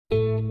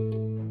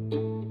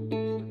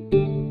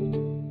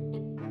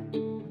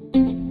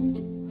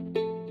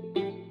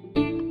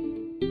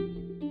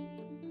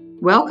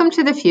Welcome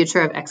to the future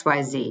of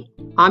XYZ.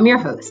 I'm your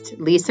host,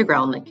 Lisa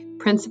Gralnek,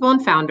 principal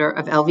and founder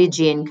of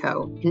LVG &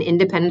 Co., an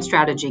independent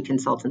strategy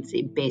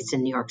consultancy based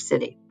in New York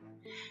City.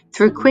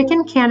 Through quick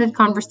and candid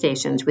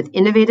conversations with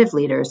innovative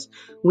leaders,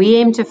 we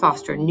aim to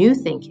foster new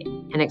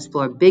thinking and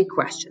explore big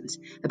questions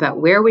about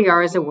where we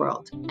are as a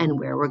world and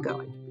where we're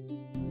going.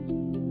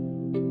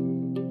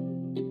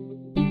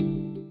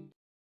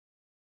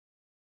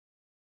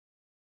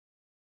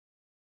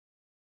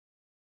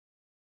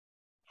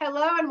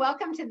 Hello and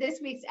welcome to this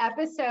week's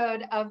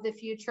episode of The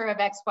Future of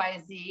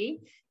XYZ.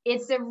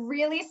 It's a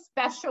really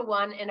special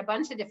one in a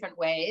bunch of different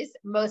ways,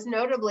 most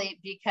notably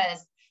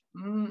because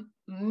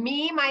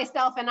me,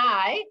 myself, and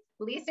I,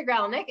 Lisa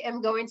Gralnek,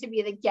 am going to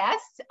be the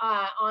guest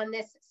on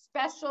this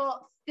special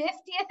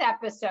 50th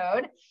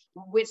episode,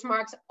 which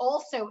marks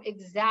also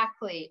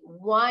exactly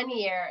 1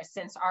 year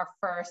since our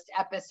first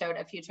episode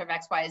of Future of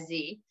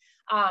XYZ.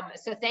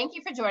 So thank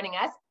you for joining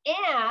us.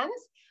 And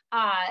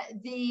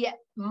the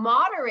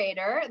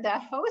moderator, the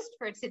host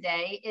for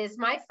today is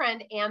my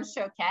friend Anne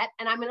Shoket,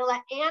 and I'm going to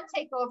let Anne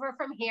take over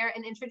from here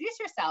and introduce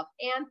yourself.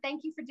 Anne,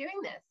 thank you for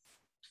doing this.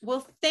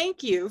 Well,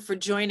 thank you for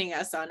joining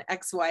us on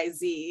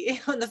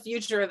XYZ, on the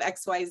future of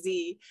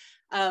XYZ.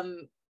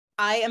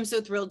 I am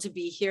so thrilled to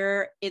be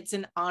here. It's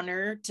an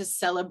honor to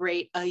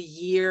celebrate a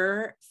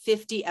year,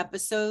 50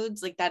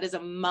 episodes. Like, that is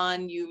a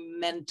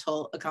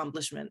monumental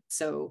accomplishment.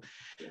 So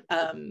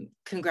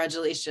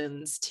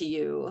congratulations to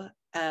you.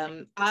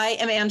 I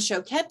am Anne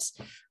Shoket.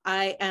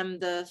 I am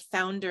the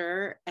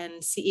founder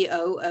and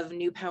CEO of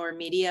New Power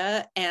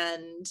Media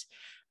and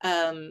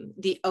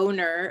the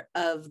owner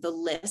of The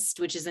List,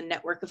 which is a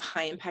network of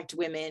high impact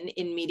women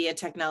in media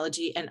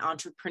technology and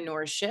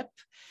entrepreneurship.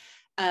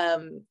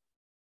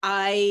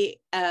 I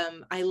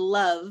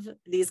love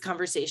these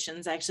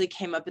conversations. I actually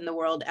came up in the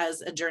world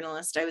as a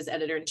journalist. I was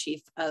editor-in-chief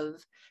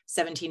of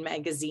 17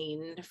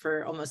 magazine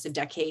for almost a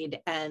decade.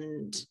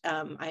 And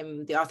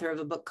I'm the author of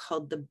a book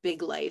called The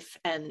Big Life.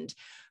 And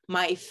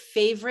my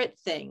favorite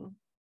thing,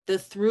 the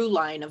through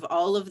line of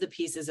all of the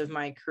pieces of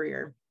my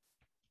career,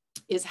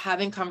 is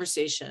having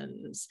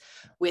conversations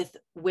with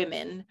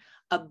women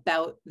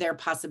about their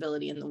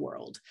possibility in the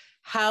world.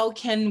 How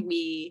can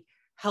we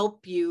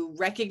help you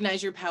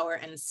recognize your power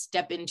and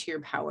step into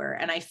your power?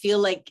 And I feel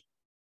like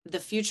the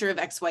future of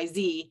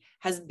XYZ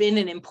has been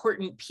an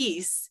important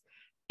piece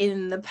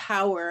in the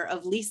power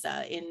of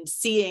Lisa, in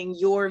seeing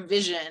your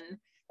vision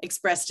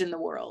expressed in the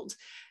world.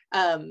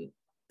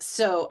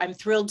 So I'm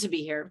thrilled to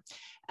be here.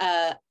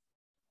 I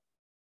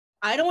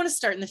don't want to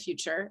start in the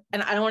future,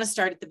 and I don't want to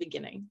start at the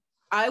beginning.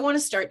 I want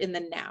to start in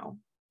the now.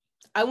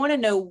 I want to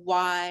know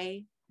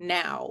why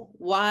now.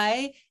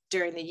 Why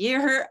during the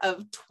year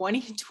of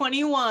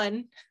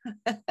 2021,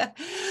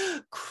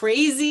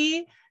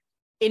 crazy,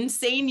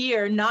 insane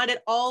year, not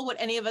at all what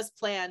any of us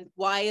planned.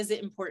 Why is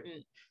it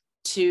important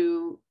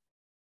to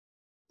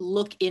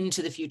look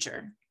into the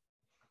future?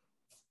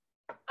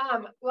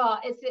 Well,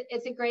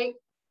 it's a great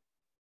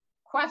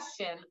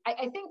question.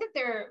 I think that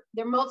there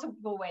are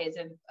multiple ways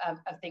of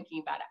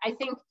thinking about it. I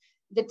think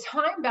the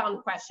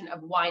time-bound question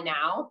of why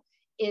now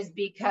is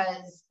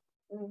because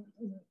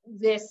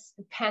this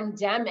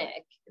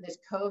pandemic, this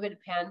COVID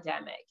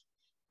pandemic,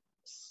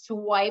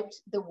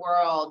 swiped the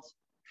world,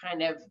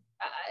 kind of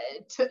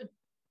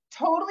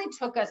totally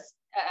took us,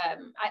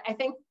 I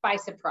think, by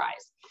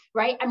surprise,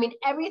 right? I mean,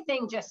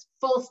 everything just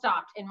full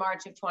stopped in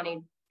March of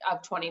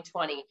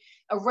 2020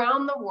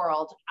 around the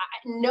world.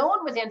 No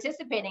one was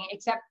anticipating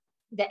except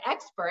the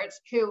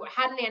experts who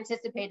hadn't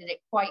anticipated it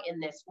quite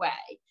in this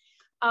way.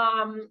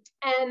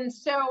 And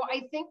so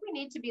I think we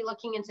need to be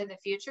looking into the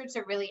future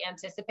to really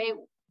anticipate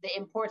the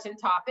important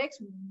topics,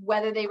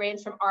 whether they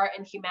range from art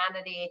and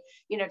humanity,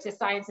 to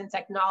science and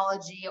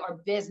technology,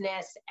 or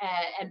business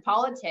and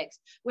politics,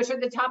 which are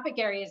the topic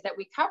areas that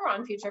we cover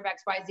on Future of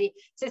XYZ,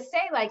 to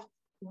say, like,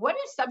 what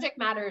do subject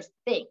matters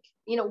think?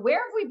 Where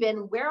have we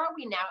been? Where are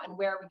we now? And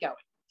where are we going?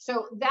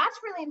 So that's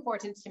really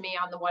important to me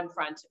on the one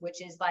front,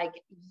 which is like,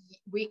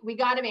 we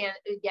got to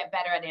get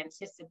better at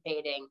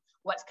anticipating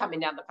what's coming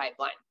down the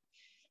pipeline.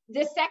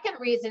 The second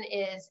reason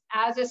is,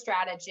 as a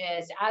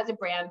strategist, as a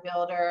brand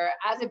builder,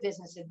 as a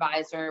business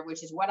advisor,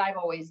 which is what I've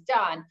always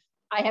done,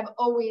 I have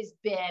always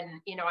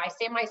been, I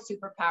say my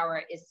superpower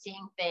is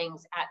seeing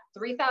things at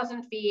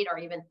 3,000 feet or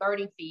even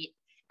 30 feet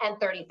and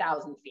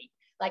 30,000 feet.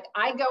 Like,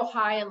 I go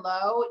high and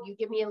low. You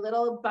give me a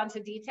little bunch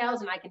of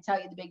details and I can tell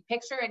you the big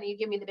picture, and you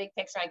give me the big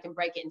picture, I can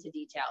break it into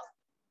details.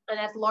 And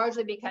that's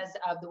largely because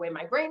of the way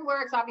my brain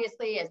works,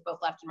 obviously, as both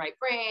left and right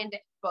brained,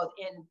 both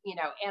in,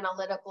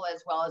 analytical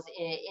as well as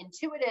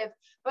intuitive,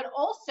 but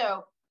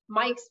also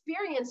my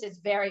experience is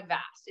very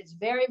vast. It's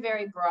very,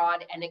 very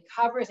broad, and it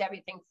covers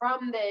everything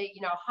from the,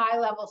 high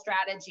level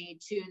strategy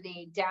to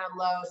the down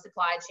low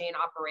supply chain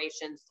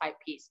operations type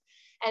piece.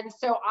 And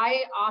so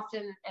I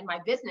often, in my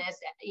business,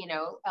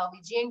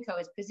 LVG & Co.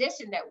 is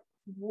positioned at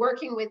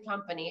working with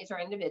companies or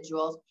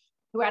individuals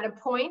who at a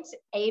point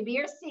A, B,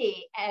 or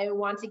C and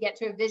want to get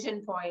to a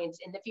vision point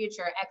in the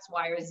future, X,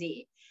 Y, or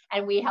Z.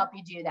 And we help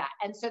you do that.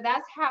 And so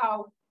that's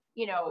how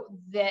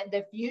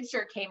the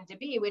future came to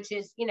be, which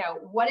is,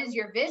 what is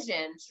your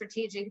vision,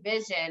 strategic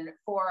vision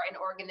for an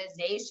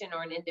organization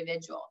or an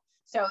individual?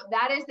 So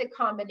that is the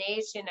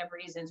combination of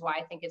reasons why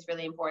I think it's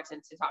really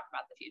important to talk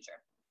about the future.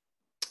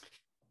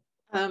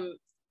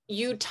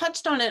 You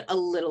touched on it a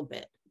little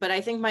bit, but I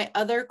think my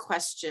other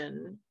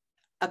question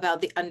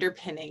about the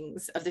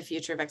underpinnings of the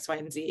future of X, Y,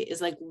 and Z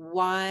is like,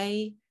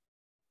 why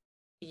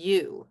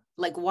you?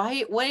 Like,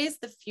 why is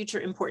the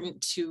future important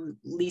to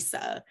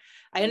Lisa?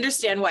 I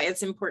understand why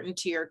it's important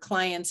to your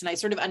clients, and I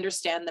sort of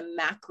understand the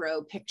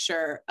macro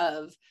picture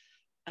of,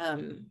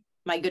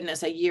 my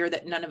goodness, a year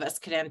that none of us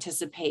could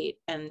anticipate,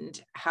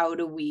 and how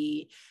do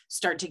we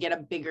start to get a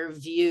bigger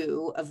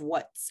view of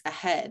what's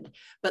ahead?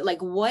 But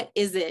like, what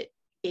is it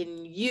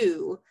in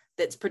you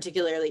that's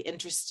particularly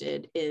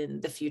interested in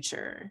the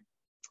future?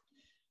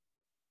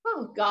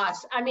 Oh gosh,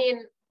 I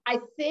mean, I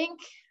think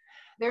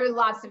there are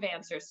lots of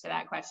answers to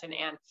that question,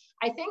 Anne.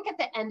 I think at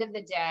the end of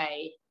the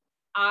day,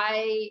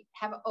 I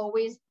have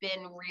always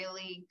been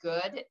really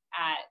good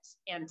at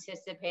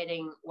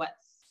anticipating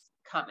what's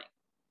coming.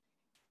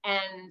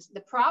 And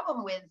the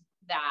problem with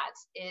that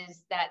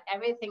is that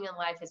everything in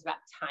life is about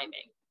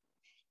timing.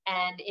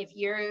 And if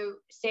you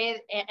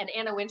say, and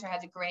Anna Wintour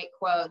has a great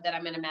quote that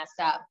I'm going to mess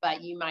up,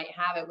 but you might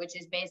have it, which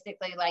is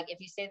basically like, if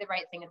you say the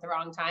right thing at the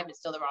wrong time, it's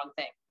still the wrong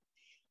thing.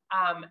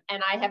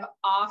 And I have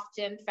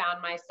often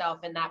found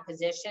myself in that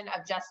position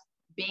of just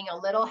being a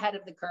little ahead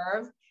of the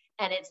curve,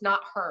 and it's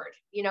not heard.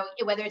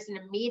 Whether it's in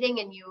a meeting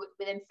and you,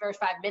 within the first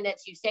 5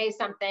 minutes, you say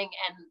something,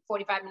 and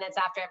 45 minutes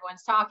after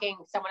everyone's talking,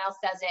 someone else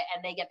says it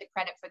and they get the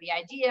credit for the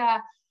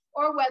idea,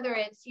 or whether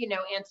it's,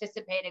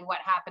 anticipating what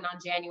happened on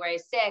January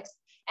 6th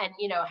and,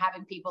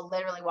 having people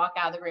literally walk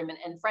out of the room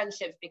and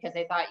friendships because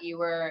they thought you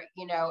were,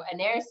 a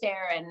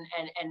naysayer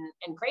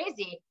and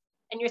crazy.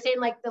 And you're saying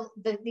like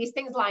these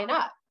things line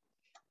up.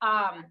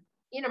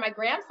 My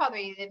grandfather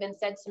even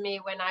said to me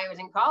when I was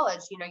in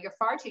college, you're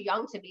far too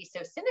young to be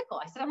so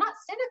cynical. I said, I'm not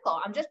cynical.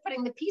 I'm just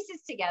putting the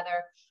pieces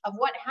together of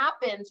what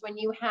happens when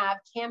you have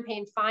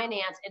campaign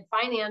finance and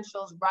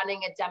financials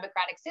running a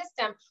democratic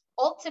system.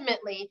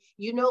 Ultimately,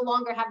 you no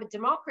longer have a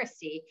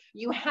democracy.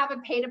 You have a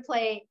pay to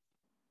play,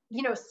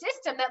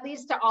 system that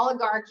leads to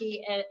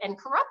oligarchy and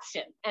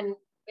corruption. And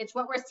it's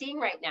what we're seeing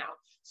right now.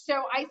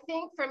 So I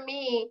think for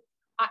me,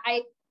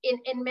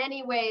 in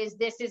many ways,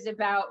 this is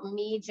about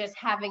me just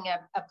having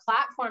a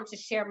platform to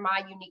share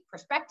my unique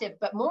perspective.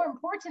 But more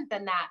important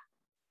than that,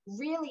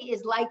 really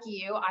is like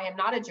you, I am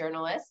not a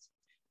journalist,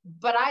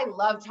 but I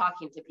love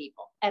talking to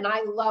people and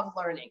I love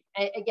learning.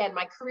 Again,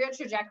 my career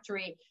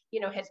trajectory,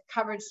 has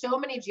covered so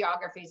many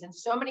geographies and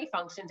so many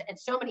functions and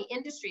so many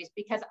industries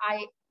because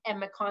I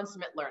am a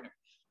consummate learner.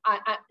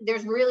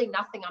 There's really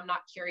nothing I'm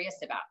not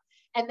curious about.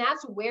 And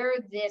that's where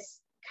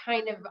this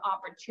kind of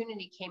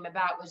opportunity came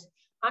about, was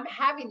I'm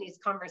having these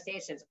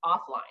conversations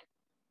offline.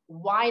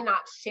 Why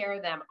not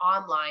share them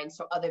online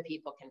so other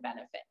people can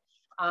benefit?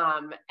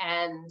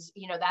 And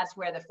that's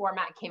where the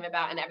format came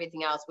about, and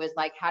everything else was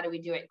like, how do we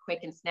do it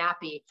quick and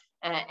snappy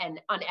and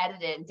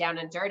unedited and down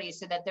and dirty,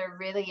 so that there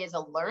really is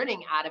a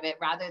learning out of it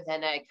rather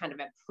than a kind of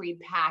a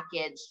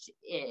pre-packaged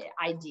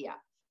idea.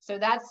 So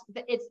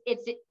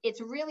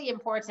it's really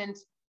important.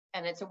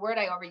 And it's a word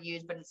I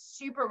overuse, but it's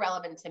super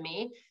relevant to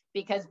me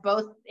because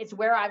both it's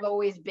where I've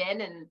always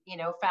been and,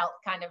 felt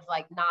kind of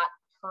like not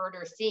heard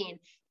or seen.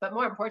 But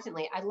more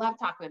importantly, I love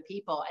talking with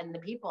people, and the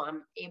people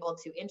I'm able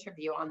to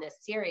interview on this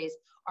series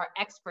are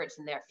experts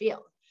in their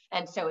field.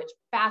 And so it's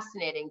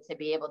fascinating to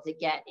be able to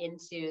get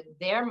into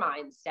their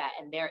mindset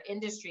and their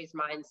industry's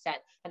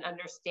mindset and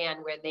understand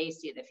where they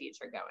see the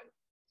future going.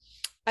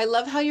 I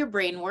love how your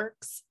brain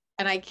works.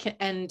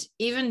 And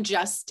even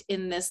just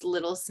in this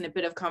little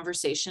snippet of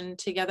conversation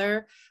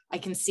together, I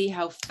can see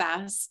how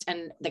fast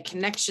and the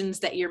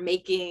connections that you're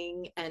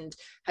making, and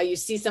how you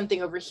see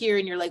something over here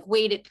and you're like,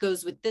 wait, it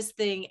goes with this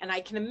thing. And I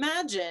can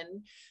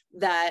imagine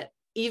that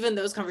even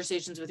those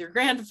conversations with your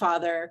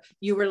grandfather,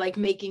 you were like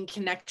making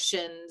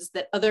connections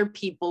that other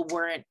people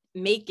weren't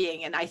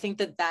making. And I think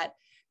that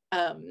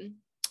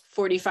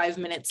 45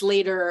 minutes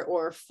later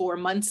or 4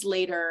 months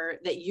later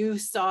that you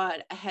saw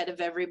it ahead of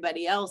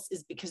everybody else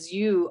is because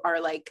you are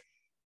like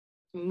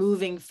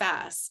moving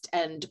fast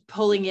and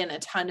pulling in a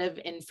ton of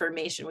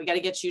information. We got to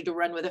get you to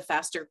run with a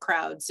faster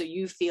crowd so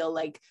you feel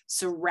like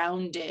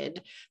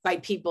surrounded by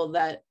people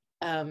that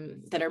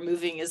are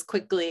moving as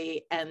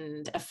quickly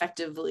and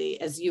effectively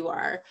as you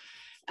are.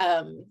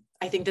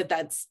 I think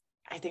that's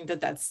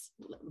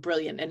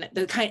brilliant.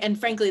 And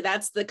frankly,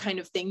 that's the kind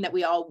of thing that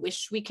we all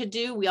wish we could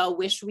do. We all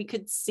wish we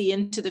could see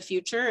into the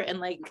future, and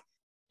like,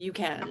 you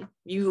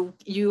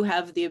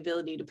have the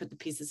ability to put the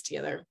pieces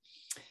together.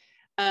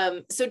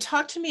 So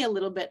talk to me a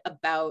little bit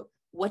about,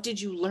 what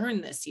did you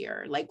learn this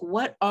year? Like,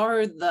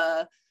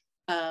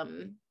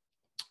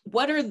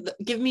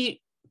 give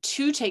me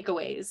 2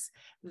 takeaways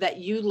that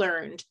you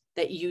learned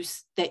that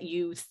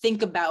you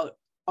think about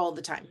all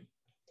the time.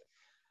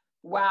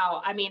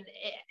 Wow. I mean,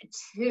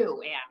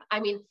 2, Anne. I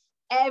mean,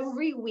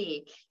 every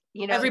week,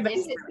 yes.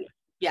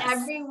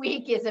 Every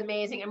week is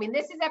amazing. I mean,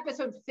 this is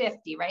episode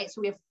 50, right?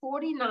 So we have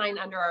 49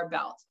 under our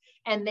belt.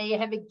 And they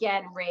have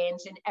again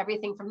ranged in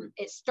everything from,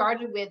 it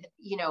started with,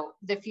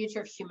 the future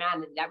of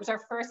humanity. That was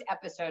our first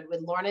episode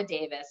with Lorna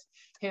Davis,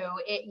 who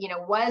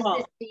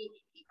was this,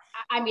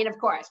 I mean, of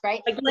course,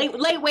 right? Like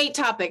lightweight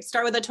topic.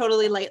 Start with a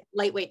totally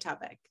lightweight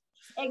topic.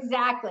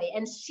 Exactly.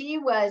 And she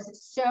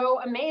was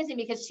so amazing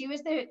because she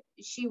was the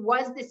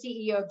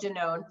CEO of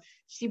Danone.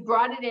 She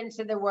brought it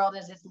into the world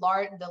as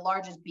the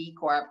largest B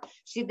Corp.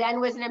 She then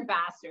was an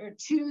ambassador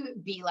to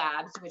B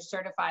Labs, which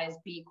certifies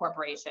B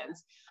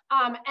corporations.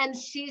 And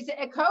she's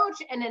a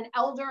coach and an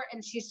elder,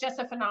 and she's just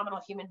a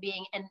phenomenal human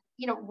being. And,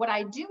 what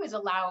I do is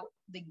allow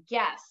the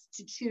guests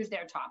to choose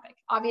their topic.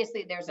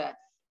 Obviously, there's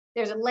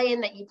a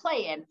lane that you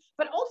play in,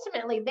 but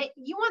ultimately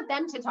you want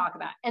them to talk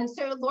about. And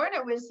so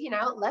Lorna was,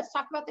 let's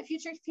talk about the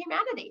future of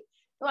humanity.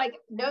 Like,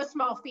 no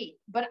small feat,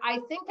 but I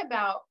think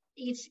about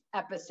each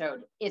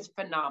episode is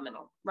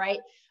phenomenal, right?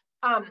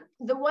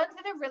 The ones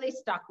that have really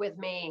stuck with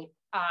me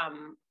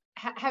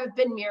have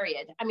been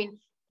myriad. I mean,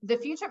 the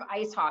future of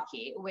ice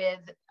hockey with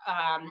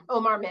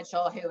Omar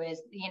Mitchell, who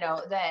is,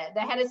 the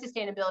head of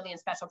sustainability and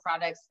special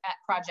projects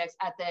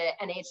at the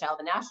NHL,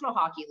 the National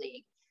Hockey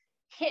League,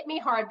 hit me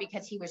hard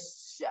because he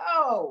was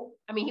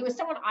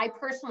someone I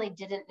personally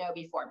didn't know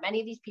before.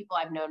 Many of these people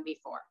I've known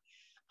before.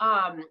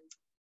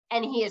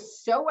 And he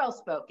is so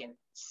well-spoken,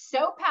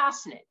 so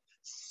passionate,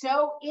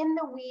 so in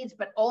the weeds,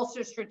 but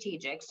also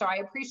strategic. So I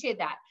appreciate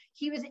that.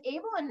 He was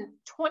able in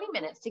 20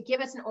 minutes to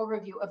give us an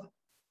overview of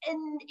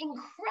an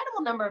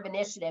incredible number of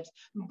initiatives,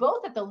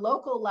 both at the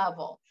local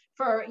level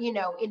for,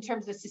 in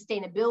terms of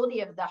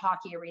sustainability of the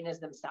hockey arenas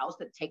themselves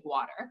that take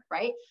water,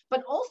 right?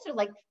 But also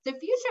like the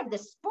future of the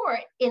sport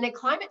in a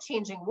climate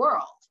changing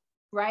world,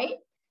 right?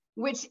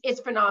 Which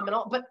is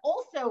phenomenal, but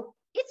also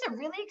it's a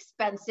really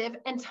expensive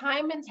and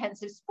time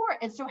intensive sport.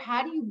 And so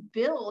how do you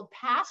build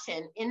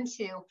passion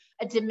into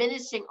a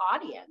diminishing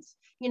audience,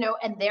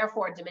 and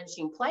therefore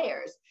diminishing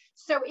players?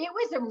 So it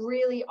was a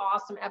really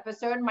awesome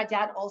episode. My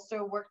dad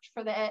also worked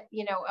for a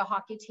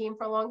hockey team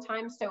for a long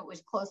time, so it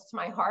was close to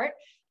my heart.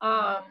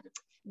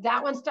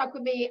 That one stuck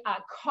with me.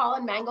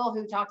 Colin Mangle,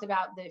 who talked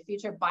about the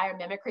future of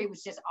biomimicry,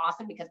 was just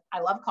awesome because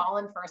I love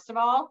Colin, first of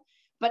all.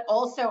 But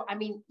also, I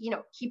mean,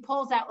 he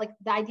pulls out like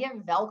the idea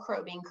of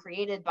Velcro being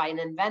created by an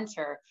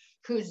inventor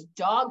whose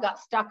dog got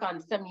stuck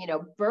on some,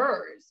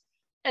 burrs.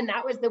 And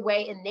that was the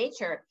way in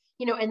nature,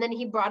 and then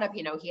he brought up,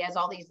 he has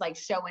all these like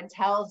show and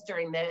tells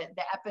during the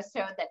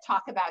episode that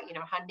talk about,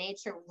 how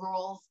nature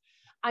rules.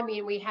 I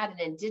mean, we had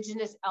an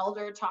indigenous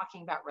elder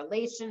talking about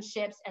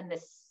relationships and the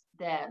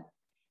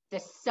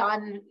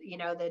sun,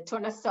 the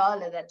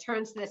tornasol that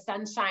turns to the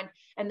sunshine,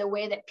 and the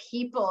way that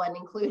people, and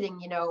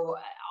including,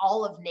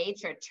 all of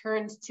nature,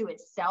 turns to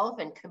itself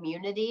and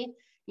community,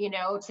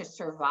 to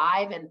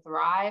survive and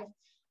thrive.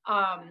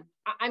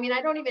 I mean,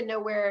 I don't even know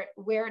where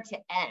to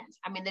end.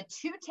 I mean, the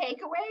two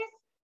takeaways,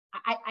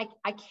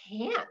 I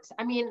can't.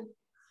 I mean,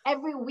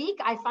 every week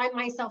I find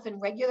myself in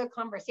regular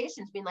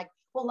conversations being like,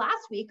 well,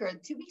 last week or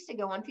 2 weeks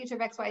ago on Future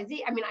of XYZ,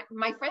 I mean,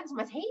 my friends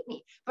must hate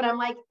me, but I'm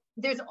like,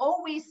 there's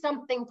always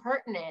something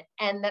pertinent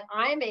and that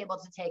I'm able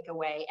to take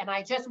away. And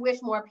I just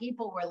wish more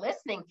people were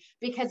listening,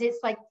 because it's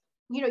like,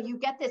 you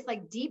get this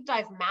like deep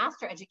dive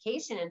master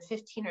education in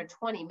 15 or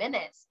 20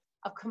 minutes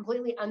of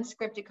completely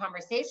unscripted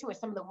conversation with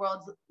some of the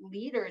world's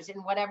leaders in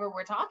whatever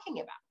we're talking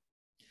about.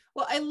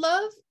 Well, I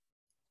love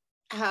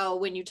how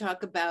when you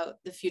talk about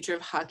the future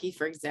of hockey,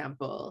 for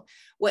example,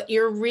 what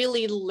you're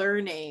really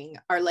learning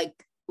are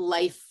like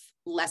life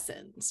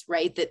lessons,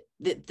 right? That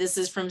this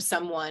is from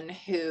someone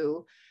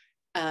who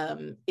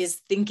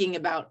is thinking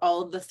about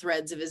all the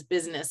threads of his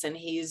business, and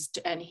he's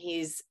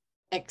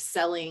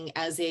excelling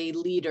as a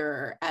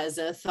leader, as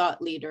a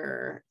thought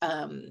leader.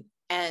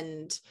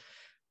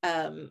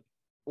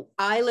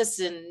 I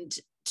listened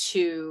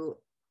to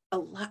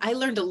I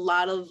learned a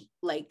lot of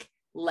like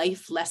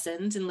life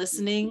lessons in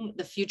listening.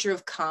 The future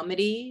of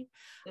comedy.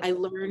 I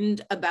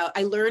learned about,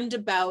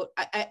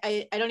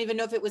 I don't even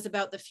know if it was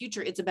about the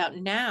future. It's about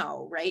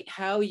now, right?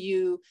 How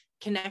you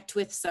connect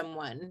with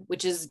someone,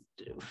 which is,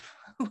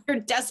 we're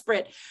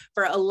desperate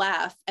for a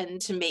laugh and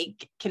to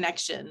make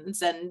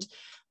connections. And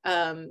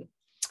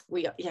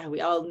we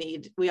all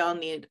need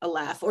a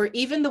laugh. Or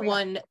even the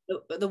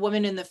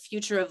woman in the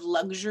future of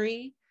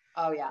luxury.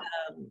 Oh yeah.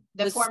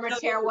 The former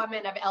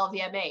chairwoman of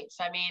LVMH.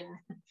 I mean,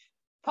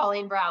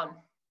 Pauline Brown.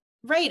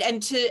 Right.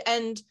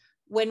 And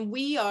when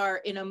we are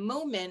in a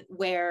moment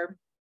where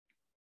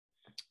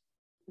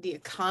the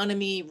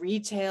economy,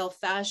 retail,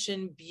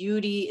 fashion,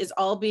 beauty is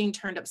all being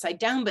turned upside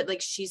down, but like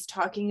she's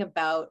talking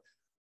about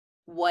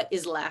what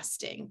is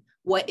lasting,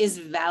 what is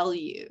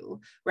value,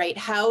 right?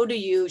 How do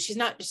you,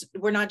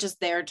 we're not just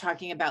there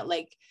talking about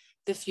like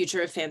the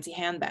future of fancy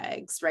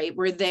handbags, right?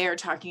 We're there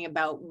talking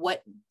about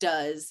what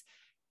does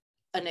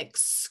an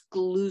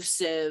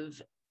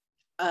exclusive,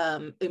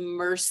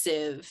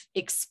 immersive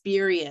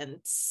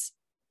experience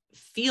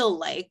feel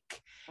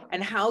like,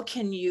 and how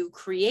can you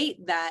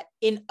create that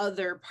in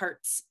other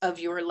parts of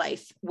your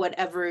life,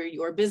 whatever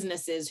your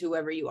business is,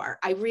 whoever you are.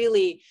 I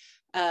really,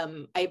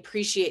 I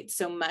appreciate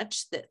so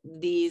much that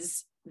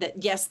these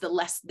that yes,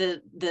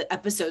 the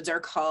episodes are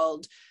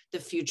called The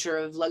Future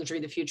of Luxury,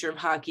 The Future of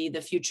Hockey,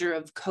 The Future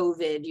of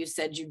COVID, you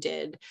said you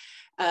did,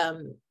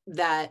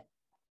 that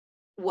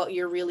what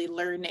you're really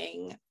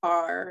learning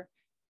are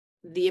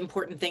the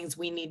important things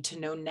we need to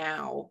know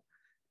now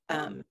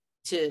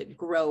to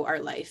grow our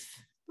life.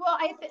 Well,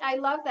 I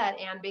love that,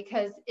 Anne,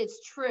 because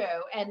it's true.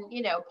 And,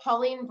 you know,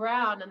 Pauline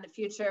Brown and The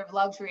Future of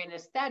Luxury and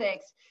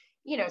Aesthetics,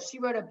 you know, she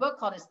wrote a book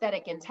called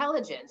Aesthetic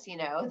Intelligence, you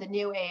know, the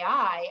new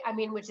AI, I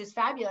mean, which is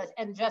fabulous.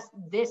 And just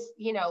this,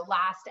 you know,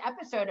 last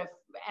episode of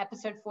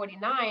episode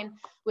 49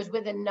 was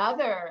with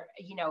another,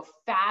 you know,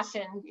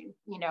 fashion,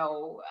 you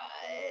know,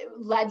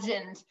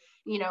 legend,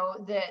 you know,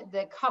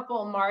 the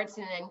couple,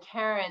 Martin and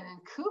Karen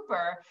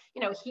Cooper.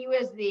 You know, he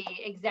was the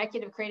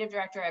executive creative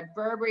director at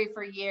Burberry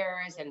for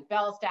years and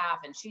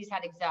Belstaff, and she's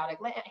had exotic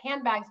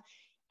handbags.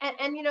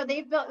 And you know,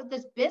 they've built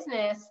this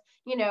business,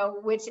 you know,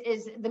 which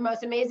is the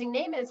most amazing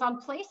name. It's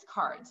on place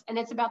cards, and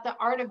it's about the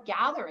art of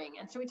gathering.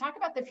 And so we talk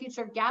about the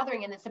future of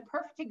gathering, and it's a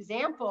perfect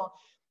example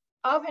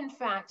of, in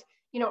fact,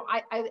 you know,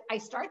 I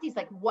start these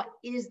like, what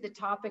is the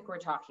topic we're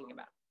talking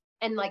about?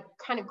 And like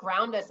kind of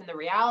ground us in the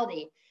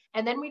reality.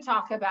 And then we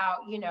talk about,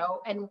 you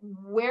know, and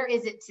where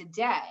is it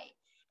today?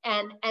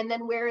 And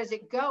then where is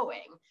it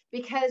going?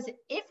 Because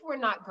if we're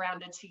not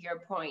grounded, to your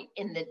point,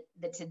 in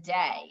the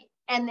today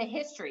and the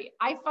history,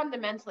 I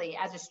fundamentally,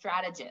 as a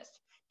strategist,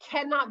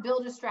 cannot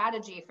build a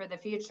strategy for the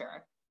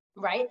future,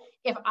 right?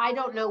 If I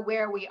don't know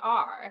where we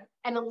are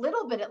and a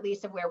little bit at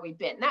least of where we've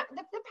been. Now, the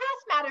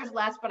past matters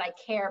less, but I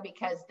care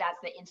because that's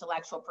the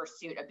intellectual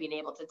pursuit of being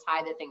able to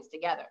tie the things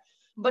together.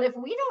 But if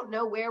we don't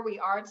know where we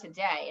are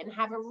today and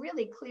have a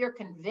really clear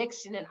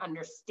conviction and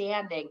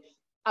understanding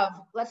of,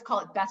 let's call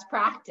it best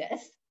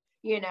practice,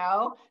 you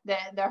know, the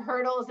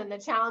hurdles and the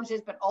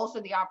challenges, but also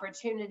the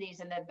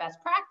opportunities and the best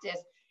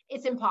practice,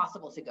 it's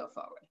impossible to go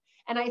forward.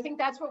 And I think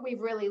that's what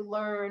we've really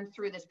learned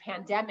through this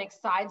pandemic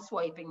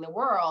sideswiping the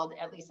world,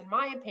 at least in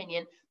my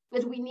opinion,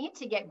 is we need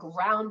to get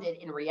grounded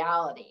in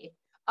reality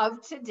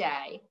of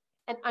today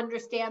and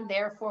understand,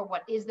 therefore,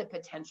 what is the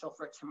potential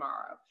for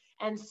tomorrow.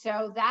 And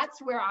so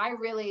that's where I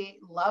really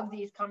love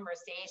these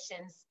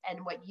conversations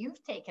and what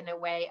you've taken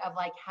away of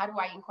like, how do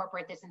I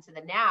incorporate this into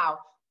the now?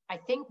 I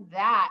think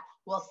that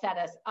will set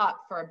us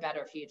up for a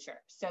better future.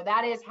 So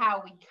that is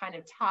how we kind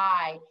of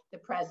tie the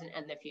present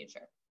and the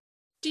future.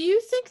 Do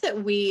you think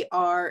that we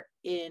are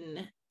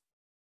in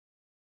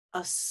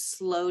a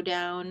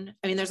slowdown?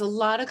 I mean, there's a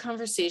lot of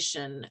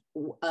conversation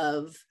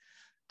of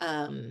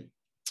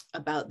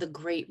about the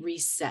Great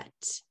Reset.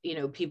 You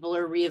know, people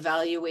are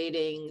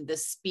reevaluating the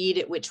speed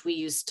at which we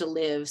used to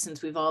live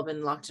since we've all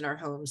been locked in our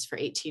homes for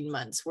 18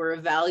 months. We're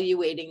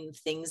evaluating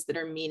things that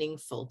are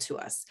meaningful to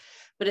us.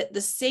 But at the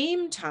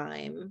same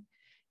time,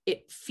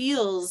 it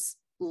feels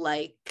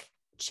like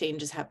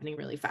change is happening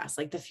really fast,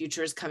 like the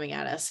future is coming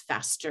at us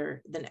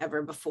faster than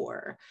ever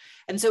before.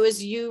 And so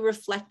as you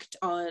reflect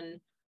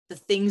on the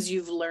things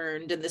you've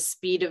learned and the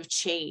speed of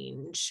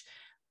change,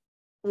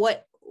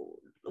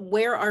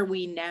 where are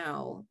we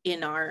now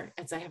in our,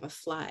 as I have a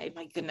fly,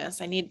 my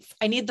goodness, I need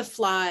the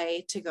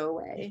fly to go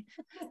away.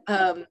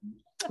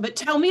 But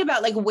tell me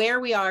about like where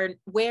we are.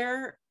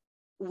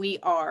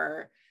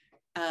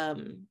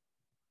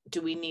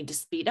 Do we need to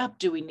speed up?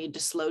 Do we need to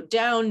slow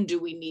down? Do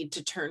we need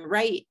to turn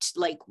right?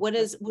 Like, what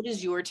is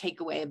your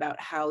takeaway about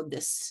how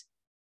this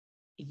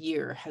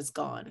year has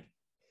gone?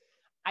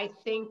 I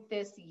think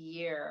this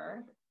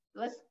year,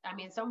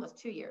 it's almost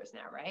 2 years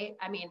now, right?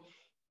 I mean,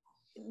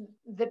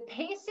 the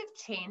pace of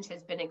change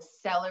has been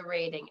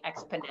accelerating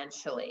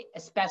exponentially,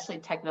 especially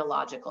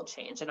technological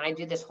change. And I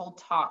do this whole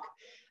talk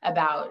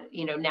about,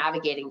 you know,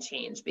 navigating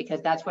change,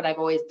 because that's what I've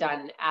always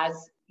done.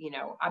 As you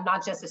know, I'm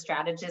not just a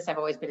strategist, I've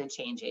always been a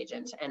change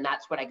agent, and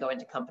that's what I go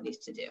into companies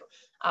to do.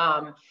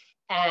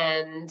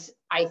 And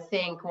I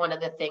think one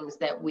of the things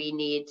that we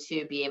need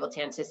to be able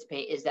to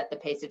anticipate is that the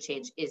pace of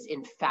change is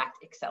in fact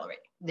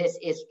accelerating. This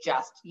is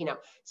just, you know,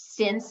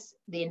 since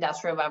the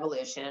Industrial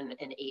Revolution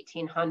in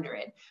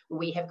 1800,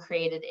 we have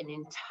created an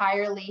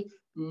entirely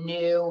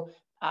new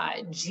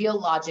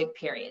geologic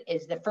period.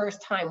 It is the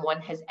first time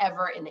one has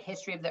ever in the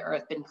history of the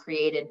earth been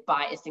created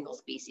by a single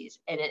species.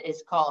 And it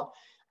is called,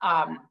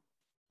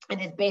 and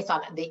it's based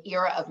on the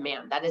era of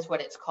man. That is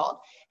what it's called.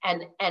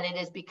 And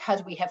it is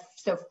because we have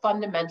so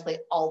fundamentally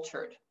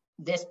altered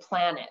this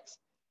planet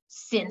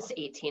since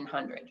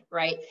 1800,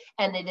 right?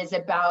 And it is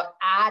about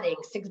adding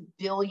 6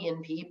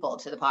 billion people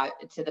to the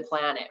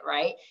planet,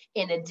 right?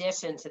 In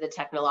addition to the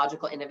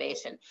technological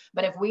innovation.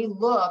 But if we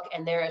look,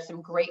 and there are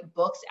some great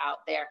books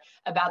out there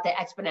about the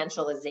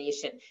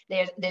exponentialization,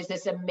 there's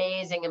this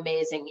amazing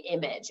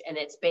image. And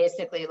it's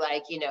basically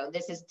like, you know,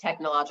 this is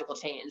technological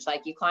change.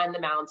 Like you climb the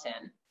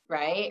mountain,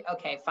 right?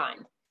 Okay,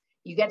 fine.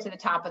 You get to the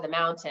top of the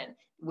mountain.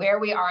 Where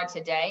we are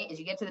today is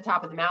you get to the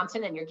top of the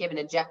mountain and you're given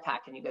a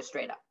jetpack and you go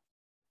straight up.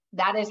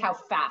 That is how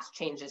fast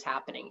change is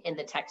happening in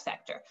the tech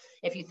sector.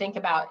 If you think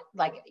about,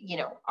 like, you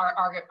know,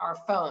 our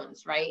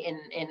phones, right,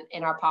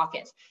 in our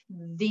pockets,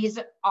 these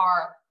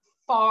are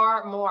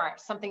far more,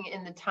 something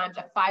in the times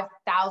of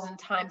 5,000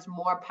 times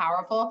more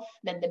powerful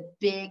than the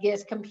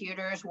biggest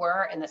computers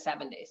were in the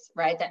 70s,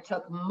 right? That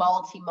took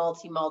multi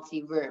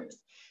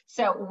rooms.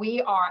 So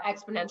we are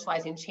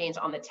exponentializing change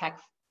on the tech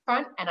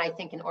front. And I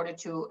think in order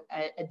to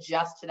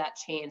adjust to that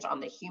change on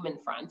the human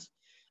front,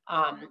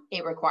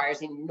 it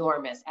requires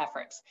enormous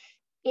efforts.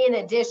 In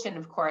addition,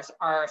 of course,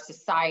 our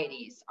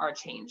societies are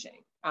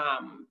changing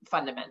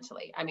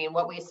fundamentally. I mean,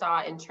 what we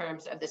saw in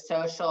terms of the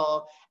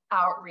social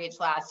outreach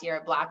last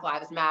year, Black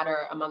Lives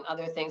Matter, among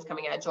other things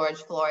coming out of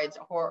George Floyd's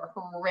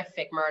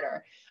horrific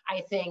murder, I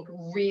think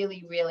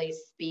really, really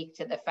speak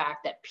to the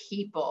fact that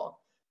people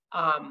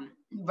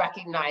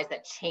recognize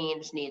that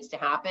change needs to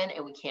happen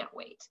and we can't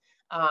wait.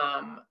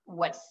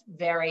 What's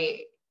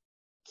very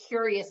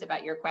curious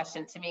about your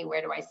question to me,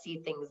 where do I see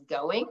things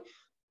going?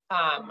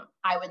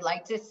 I would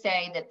like to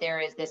say that there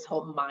is this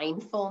whole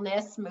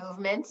mindfulness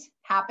movement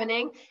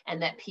happening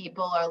and that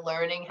people are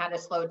learning how to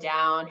slow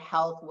down,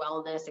 health,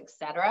 wellness,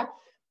 etc.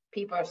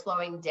 People are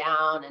slowing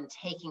down and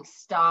taking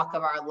stock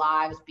of our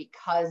lives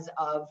because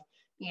of,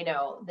 you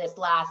know, this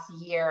last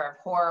year of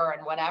horror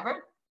and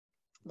whatever.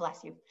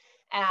 Bless you.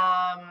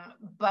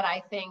 But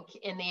I think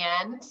in the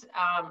end,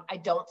 I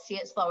don't see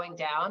it slowing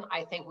down.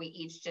 I think we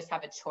each just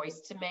have a choice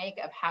to make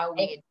of how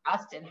we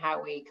adjust and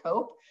how we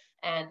cope.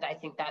 And I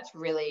think that's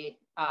really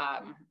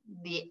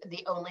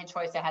the only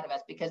choice ahead of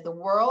us, because the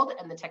world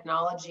and the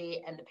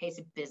technology and the pace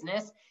of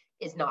business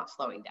is not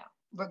slowing down,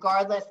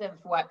 regardless of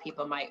what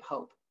people might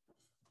hope.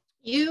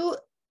 You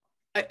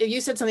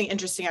said something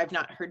interesting I've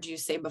not heard you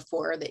say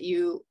before, that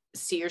you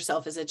see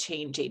yourself as a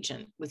change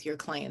agent with your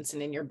clients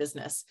and in your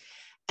business.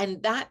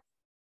 And that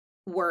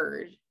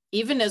word,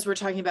 even as we're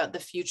talking about the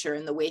future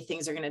and the way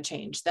things are going to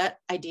change, that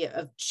idea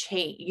of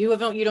change, you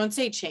don't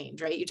say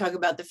change, right? You talk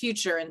about the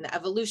future and the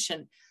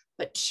evolution,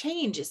 but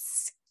change is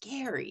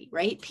scary,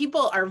 right?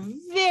 People are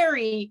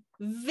very,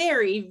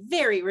 very,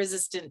 very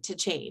resistant to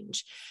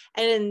change.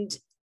 And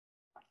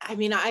I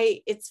mean,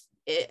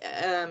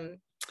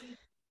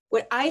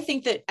 what I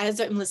think that as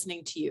I'm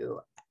listening to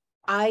you,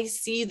 I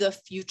see the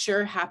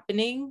future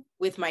happening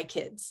with my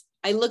kids.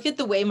 I look at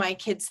the way my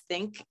kids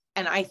think,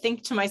 and I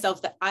think to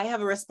myself that I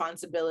have a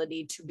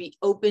responsibility to be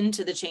open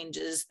to the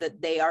changes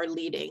that they are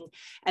leading.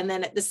 And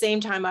then at the same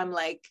time, I'm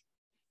like,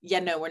 yeah,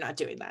 no, we're not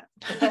doing that.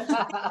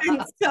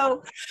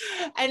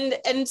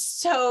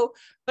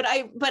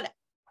 but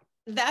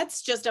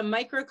that's just a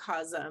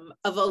microcosm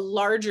of a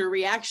larger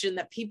reaction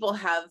that people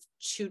have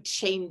to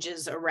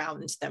changes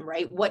around them,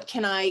 right? What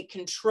can I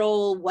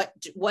control?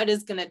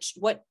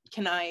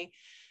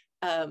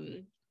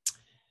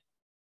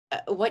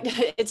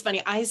 It's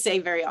funny, I say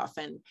very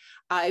often,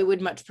 I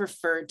would much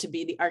prefer to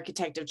be the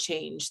architect of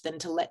change than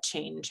to let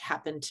change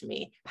happen to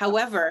me.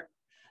 However,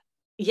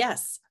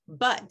 yes,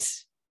 but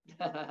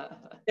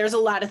there's a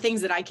lot of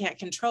things that I can't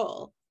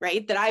control,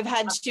 right? That I've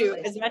had to,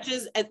 as much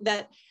as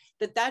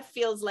that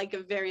feels like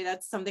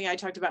that's something I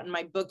talked about in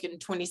my book in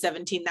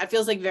 2017. That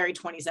feels like very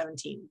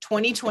 2017.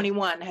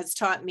 2021 has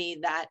taught me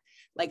that,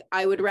 like,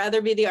 I would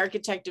rather be the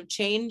architect of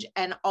change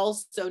and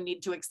also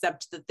need to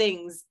accept the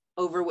things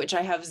over which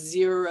I have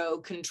zero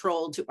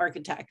control to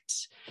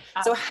architect.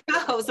 So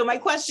my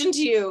question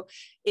to you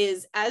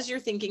is, as you're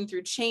thinking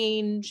through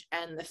change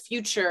and the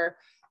future,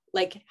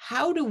 like,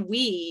 how do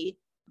we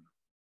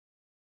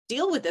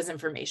deal with this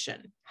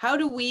information? How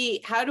do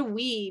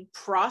we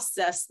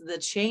process the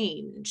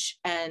change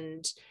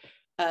and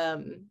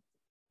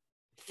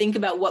think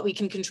about what we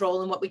can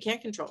control and what we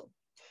can't control?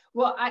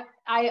 Well,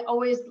 I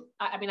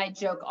mean, I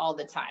joke all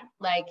the time,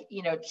 like,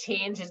 you know,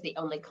 change is the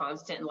only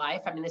constant in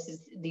life. I mean,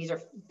 these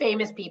are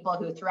famous people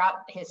who throughout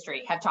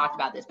history have talked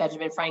about this.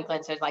 Benjamin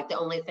Franklin says, like, the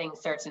only thing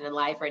certain in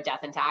life are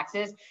death and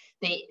taxes.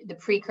 The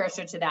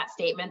precursor to that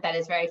statement that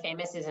is very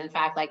famous is, in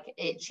fact, like,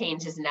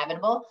 change is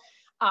inevitable.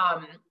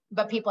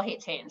 But people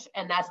hate change.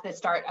 And that's the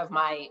start of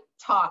my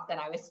talk that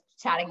I was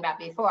chatting about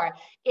before,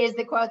 is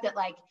the quote that,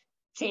 like,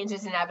 change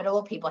is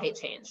inevitable, people hate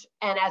change.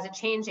 And as a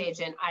change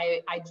agent,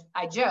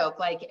 I joke,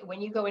 like,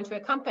 when you go into a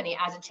company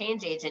as a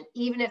change agent,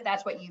 even if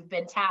that's what you've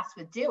been tasked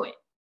with doing,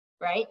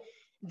 right?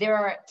 There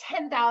are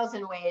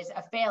 10,000 ways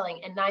of failing,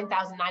 and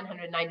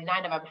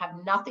 9,999 of them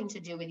have nothing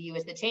to do with you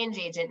as the change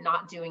agent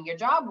not doing your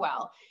job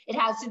well. It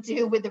has to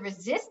do with the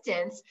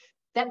resistance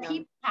that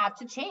people have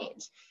to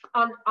change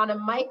on a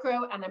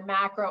micro, on a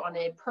macro, on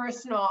a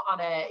personal, on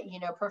a, you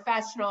know,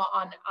 professional,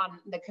 on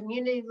the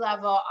community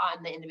level,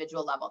 on the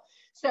individual level.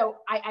 So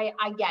I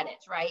get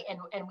it, right?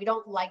 And we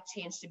don't like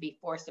change to be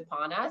forced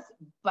upon us,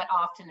 but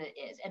often it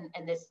is.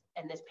 And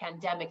this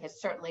pandemic has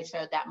certainly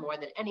showed that more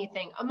than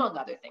anything, among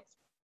other things.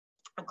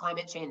 And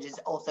climate change is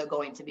also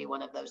going to be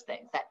one of those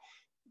things that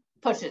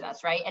pushes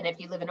us, right? And if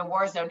you live in a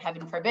war zone,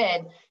 heaven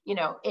forbid, you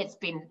know, it's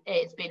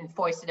been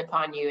foisted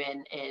upon you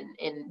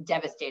in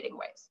devastating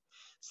ways.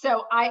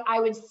 So I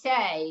would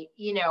say,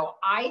 you know,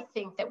 I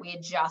think that we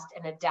adjust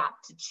and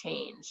adapt to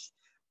change.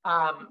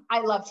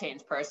 I love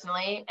change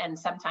personally, and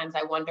sometimes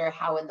I wonder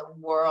how in the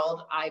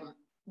world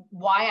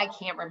why I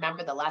can't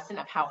remember the lesson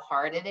of how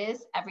hard it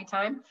is every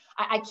time.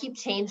 I keep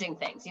changing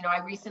things. You know,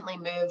 I recently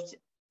moved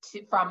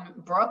from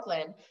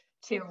Brooklyn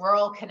to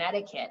rural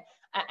Connecticut.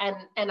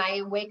 And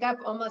I wake up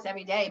almost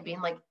every day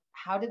being like,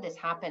 how did this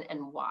happen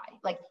and why?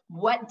 Like,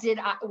 what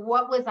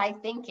was I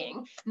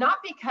thinking? Not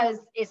because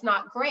it's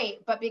not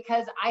great, but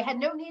because I had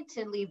no need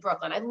to leave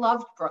Brooklyn. I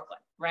loved Brooklyn,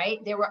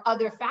 right? There were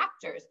other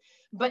factors,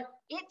 but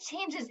it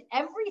changes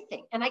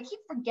everything. And I keep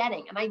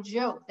forgetting, and I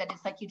joke that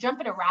it's like you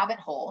jump in a rabbit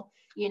hole,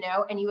 you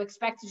know, and you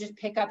expect to just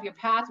pick up your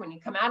path when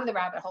you come out of the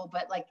rabbit hole,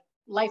 but like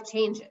life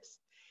changes.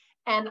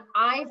 And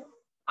I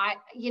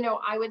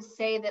would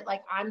say that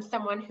like I'm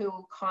someone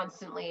who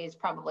constantly is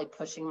probably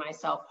pushing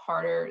myself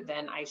harder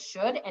than I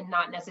should, and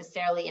not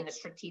necessarily in a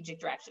strategic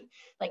direction.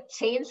 Like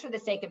change for the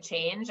sake of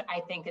change,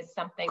 I think is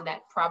something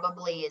that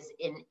probably is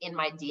in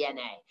my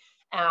DNA.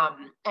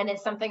 And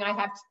it's something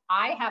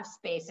I have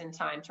space and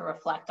time to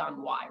reflect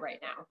on why right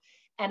now.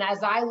 And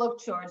as I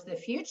look towards the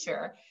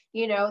future,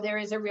 you know, there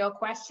is a real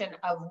question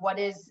of what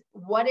is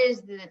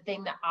the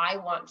thing that I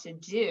want to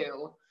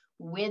do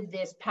with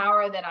this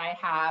power that I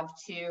have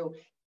to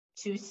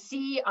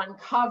see,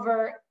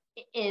 uncover,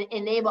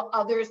 enable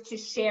others to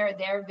share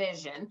their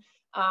vision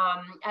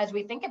as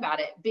we think about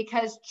it,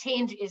 because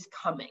change is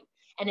coming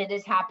and it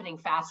is happening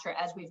faster,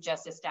 as we've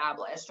just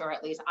established, or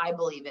at least I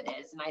believe it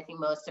is. And I think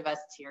most of us,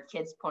 to your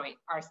kids' point,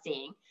 are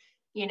seeing,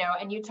 you know,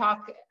 and you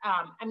talk,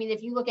 I mean,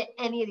 if you look at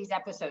any of these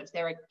episodes,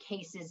 there are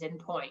cases in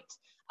point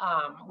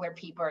where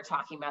people are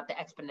talking about the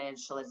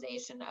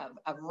exponentialization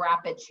of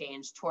rapid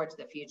change towards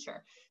the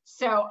future.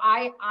 So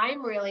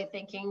I'm really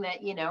thinking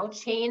that, you know,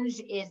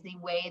 change is the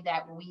way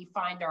that we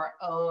find our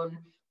own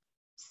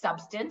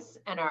substance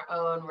and our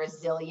own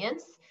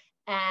resilience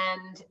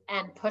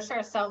and push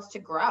ourselves to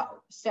grow.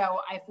 So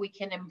if we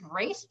can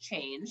embrace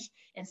change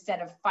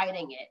instead of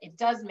fighting it, it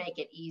does make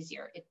it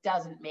easier. It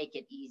doesn't make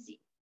it easy.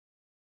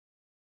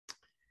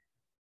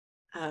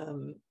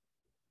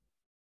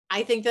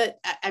 I think that,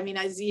 I mean,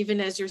 as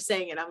you're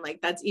saying it, I'm like,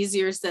 that's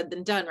easier said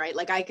than done, right?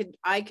 Like I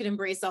could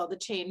embrace all the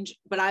change,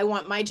 but I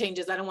want my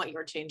changes. I don't want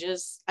your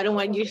changes. I don't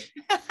want you,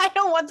 I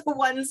don't want the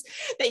ones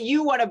that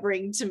you want to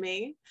bring to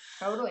me.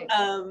 Totally.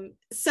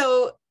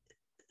 So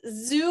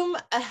zoom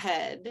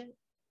ahead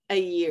a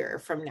year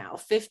from now,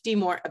 50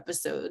 more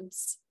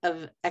episodes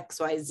of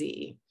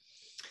XYZ,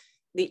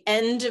 the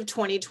end of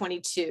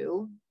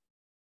 2022.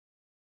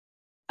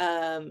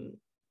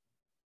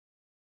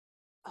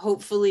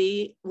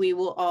 Hopefully we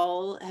will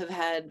all have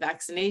had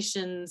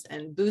vaccinations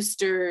and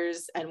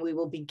boosters, and we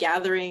will be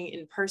gathering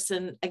in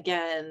person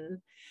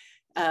again.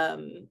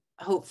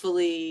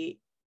 Hopefully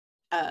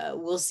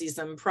we'll see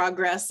some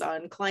progress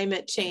on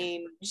climate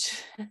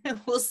change.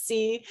 We'll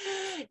see,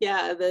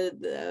 yeah,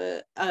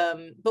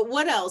 but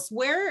what else?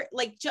 Where,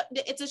 like,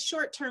 it's a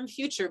short-term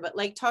future, but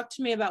like, talk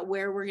to me about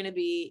where we're going to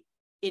be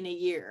in a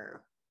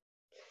year.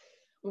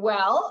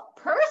 Well,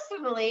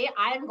 personally,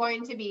 I'm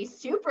going to be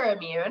super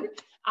immune.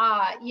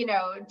 You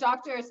know,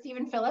 Dr.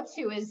 Stephen Phillips,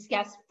 who is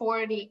guest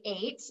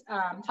 48,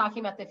 talking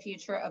about the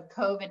future of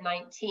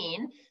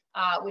COVID-19,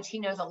 which he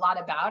knows a lot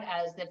about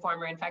as the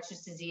former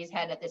infectious disease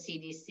head at the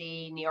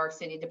CDC, New York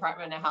City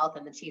Department of Health,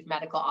 and the chief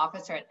medical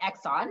officer at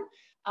Exxon,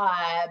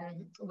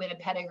 with a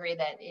pedigree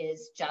that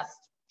is just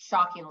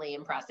shockingly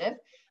impressive.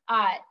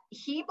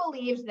 He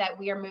believes that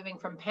we are moving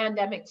from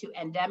pandemic to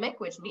endemic,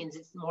 which means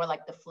it's more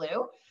like the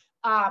flu.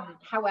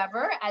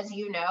 However, as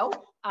you know,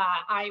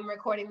 I'm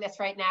recording this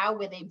right now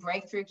with a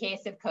breakthrough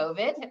case of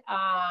COVID.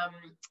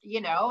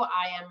 You know,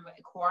 I am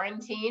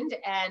quarantined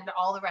and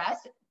all the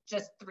rest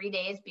just 3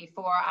 days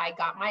before I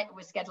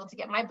was scheduled to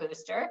get my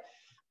booster.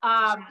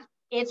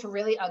 It's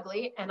really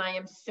ugly, and I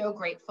am so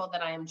grateful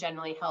that I am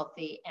generally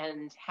healthy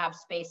and have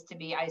space to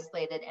be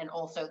isolated, and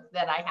also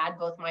that I had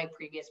both my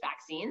previous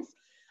vaccines.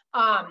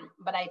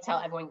 But I tell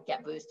everyone,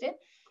 get boosted.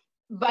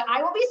 But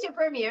I will be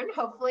super immune,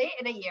 hopefully,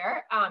 in a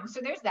year. So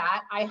there's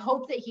that. I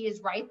hope that he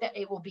is right, that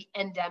it will be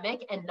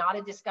endemic and not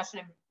a discussion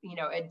of, you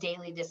know, a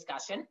daily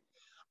discussion.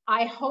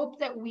 I hope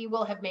that we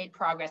will have made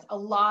progress. A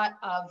lot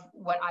of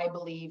what I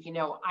believe, you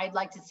know, I'd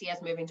like to see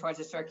us moving towards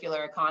a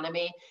circular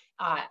economy.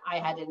 I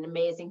had an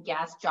amazing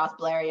guest, Joss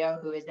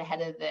Blériot, who is the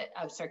head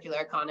of circular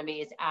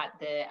economies at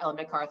the Ellen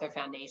MacArthur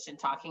Foundation,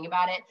 talking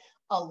about it.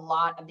 A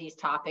lot of these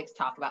topics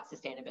talk about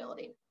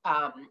sustainability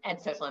and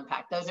social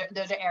impact. Those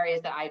are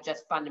areas that I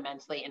just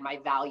fundamentally in my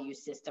value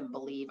system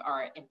believe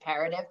are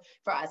imperative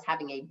for us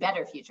having a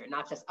better future,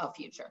 not just a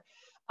future.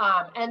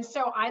 And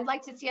so I'd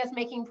like to see us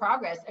making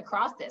progress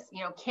across this.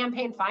 You know,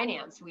 campaign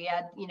finance. We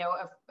had, you know,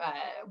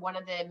 one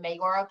of the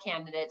mayoral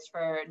candidates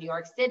for New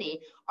York City,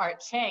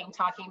 Art Chang,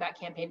 talking about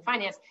campaign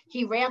finance.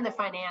 He ran the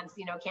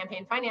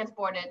campaign finance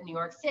board at New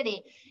York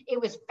City.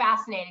 It was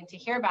fascinating to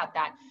hear about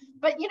that.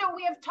 But, you know,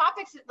 we have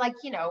topics like,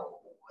 you know,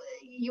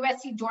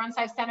 USC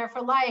Dornsife Center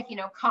for Life, you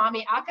know,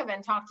 Kami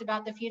Akavan talked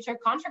about the future of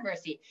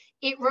controversy.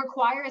 It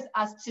requires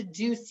us to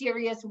do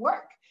serious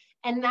work.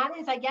 And that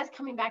is, I guess,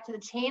 coming back to the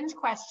change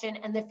question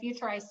and the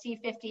future I see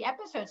 50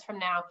 episodes from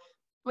now,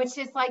 which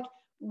is like,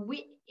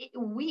 we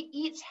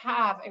each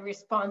have a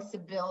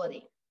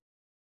responsibility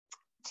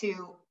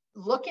to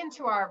look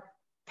into our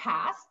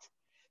past,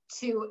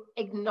 to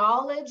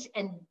acknowledge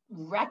and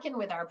reckon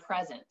with our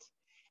present,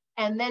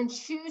 and then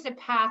choose a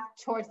path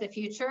towards the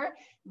future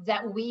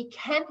that we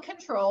can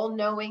control,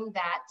 knowing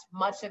that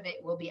much of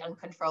it will be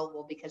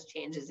uncontrollable because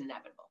change is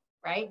inevitable,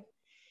 right?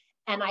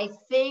 And I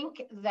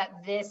think that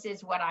this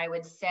is what I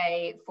would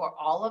say for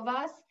all of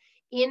us.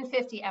 In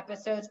 50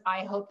 episodes,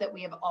 I hope that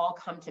we have all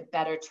come to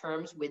better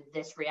terms with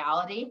this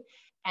reality,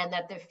 and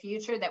that the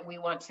future that we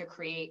want to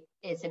create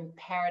is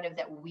imperative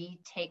that we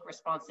take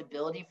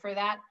responsibility for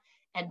that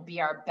and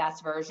be our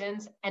best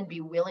versions and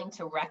be willing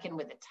to reckon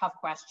with the tough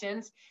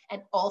questions,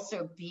 and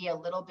also be a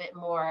little bit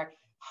more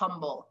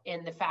humble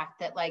in the fact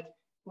that, like,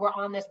 we're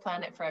on this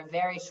planet for a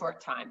very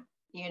short time.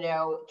 You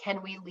know,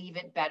 can we leave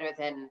it better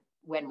than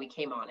when we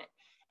came on it?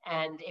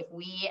 And if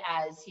we,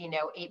 as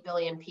 8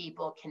 billion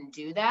people can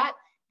do that,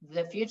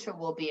 the future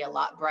will be a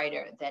lot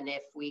brighter than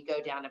if we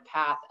go down a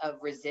path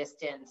of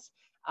resistance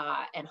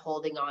and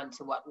holding on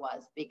to what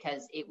was,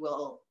 because it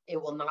will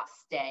not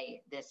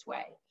stay this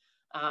way.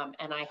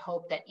 And I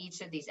hope that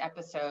each of these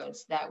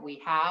episodes that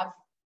we have,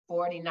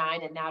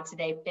 49 and now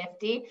today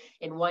 50,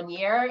 in 1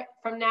 year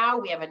from now,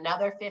 we have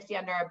another 50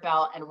 under our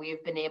belt, and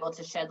we've been able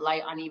to shed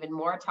light on even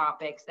more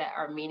topics that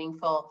are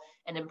meaningful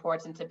and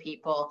important to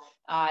people,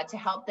 to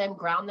help them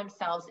ground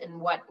themselves in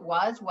what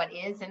was, what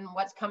is, and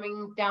what's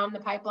coming down the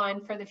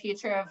pipeline for the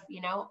future of,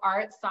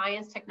 art,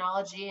 science,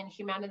 technology, and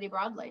humanity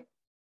broadly.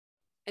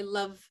 I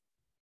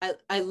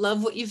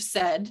love what you've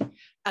said.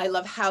 I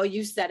love how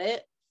you said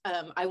it.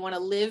 I want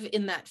to live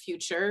in that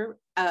future.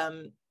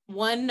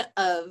 One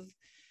of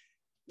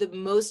the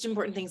most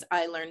important things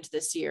I learned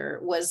this year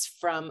was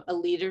from a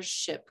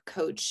leadership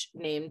coach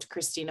named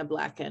Christina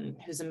Blacken,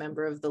 who's a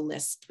member of the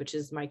List, which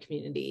is my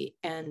community.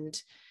 And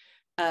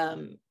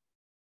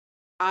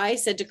I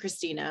said to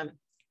Christina,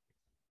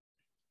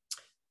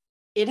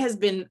 it has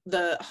been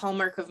the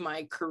hallmark of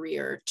my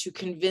career to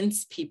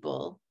convince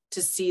people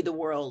to see the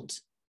world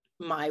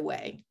my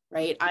way,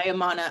 right? I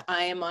am on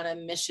a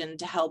mission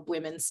to help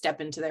women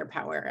step into their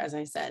power, as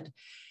I said.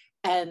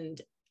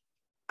 And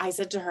I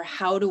said to her,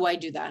 how do I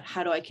do that?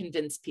 How do I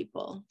convince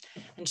people?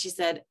 And she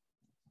said,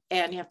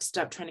 Anne, you have to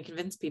stop trying to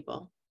convince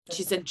people.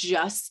 She said,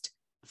 just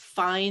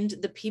find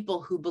the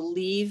people who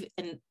believe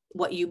in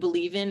what you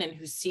believe in and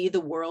who see the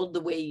world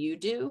the way you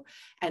do.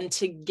 And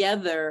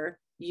together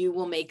you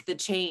will make the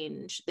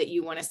change that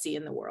you want to see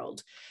in the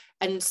world.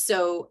 And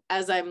so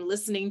as I'm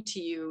listening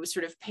to you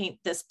sort of paint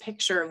this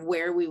picture of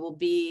where we will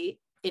be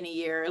in a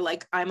year,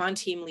 like, I'm on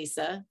Team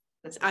Lisa.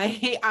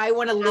 I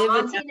want to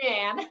live in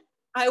that,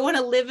 I want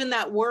to live in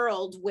that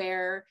world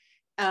where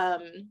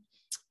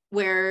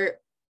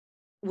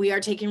we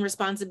are taking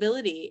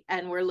responsibility,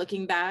 and we're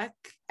looking back,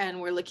 and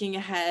we're looking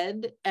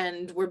ahead,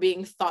 and we're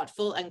being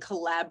thoughtful and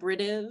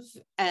collaborative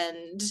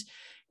and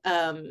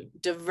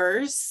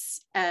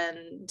diverse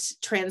and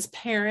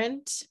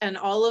transparent, and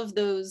all of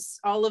those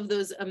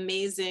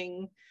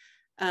amazing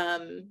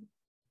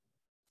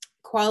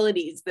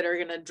qualities that are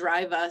going to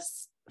drive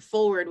us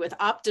forward with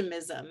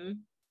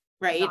optimism,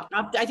 right?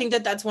 I think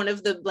that that's one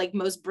of the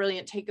most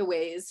brilliant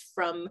takeaways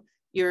from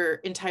your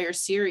entire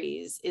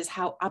series, is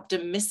how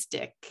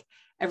optimistic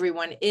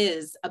everyone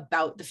is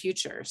about the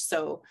future.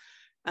 So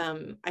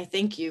I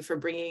thank you for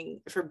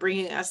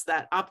bringing us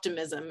that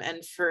optimism,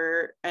 and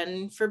for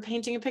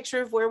painting a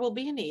picture of where we'll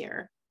be in a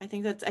year. I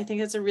think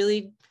that's a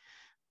really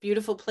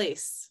beautiful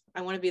place.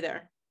 I want to be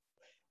there.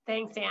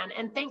 Thanks, Anne.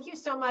 And thank you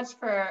so much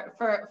for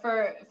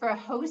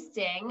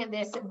hosting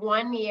this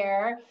 1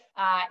 year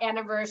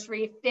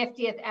anniversary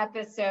 50th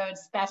episode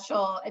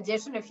special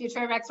edition of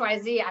Future of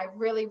XYZ. I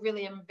really,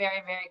 really am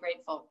very, very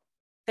grateful.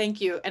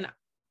 Thank you. And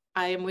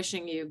I am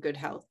wishing you good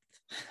health.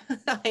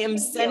 I am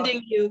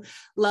sending you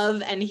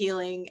love and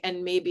healing,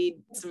 and maybe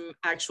some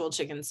actual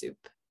chicken soup.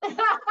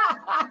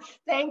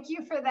 Thank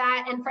you for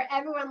that. And for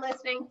everyone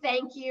listening,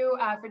 thank you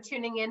for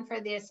tuning in for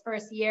this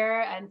first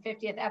year and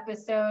 50th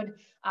episode.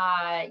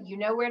 You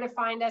know where to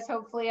find us,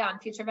 hopefully, on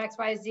Future of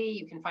XYZ.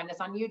 You can find us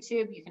on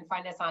YouTube. You can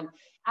find us on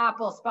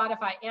Apple,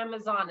 Spotify,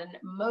 Amazon, and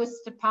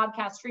most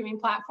podcast streaming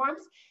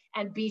platforms.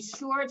 And be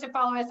sure to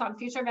follow us on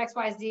Future of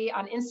XYZ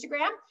on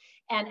Instagram.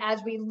 And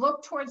as we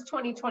look towards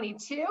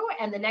 2022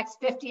 and the next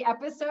 50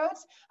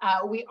 episodes,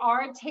 we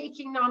are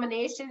taking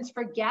nominations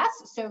for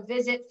guests. So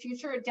visit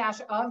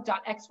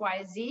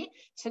future-of.xyz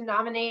to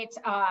nominate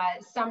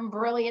some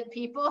brilliant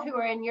people who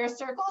are in your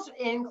circles,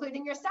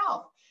 including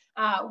yourself.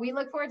 We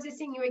look forward to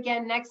seeing you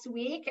again next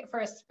week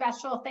for a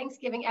special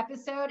Thanksgiving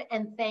episode.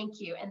 And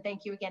thank you. And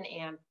thank you again,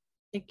 Anne.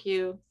 Thank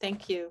you.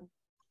 Thank you.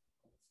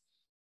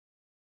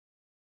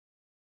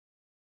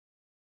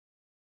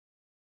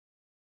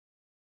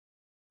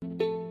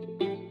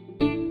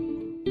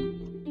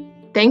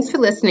 Thanks for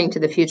listening to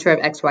the Future of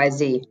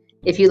XYZ.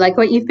 If you like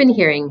what you've been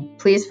hearing,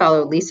 please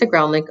follow Lisa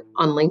Gralnek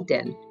on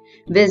LinkedIn.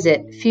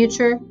 Visit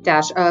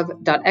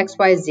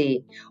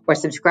future-of.xyz or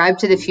subscribe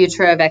to the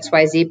Future of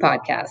XYZ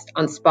podcast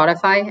on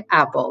Spotify,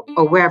 Apple,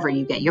 or wherever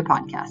you get your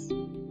podcasts.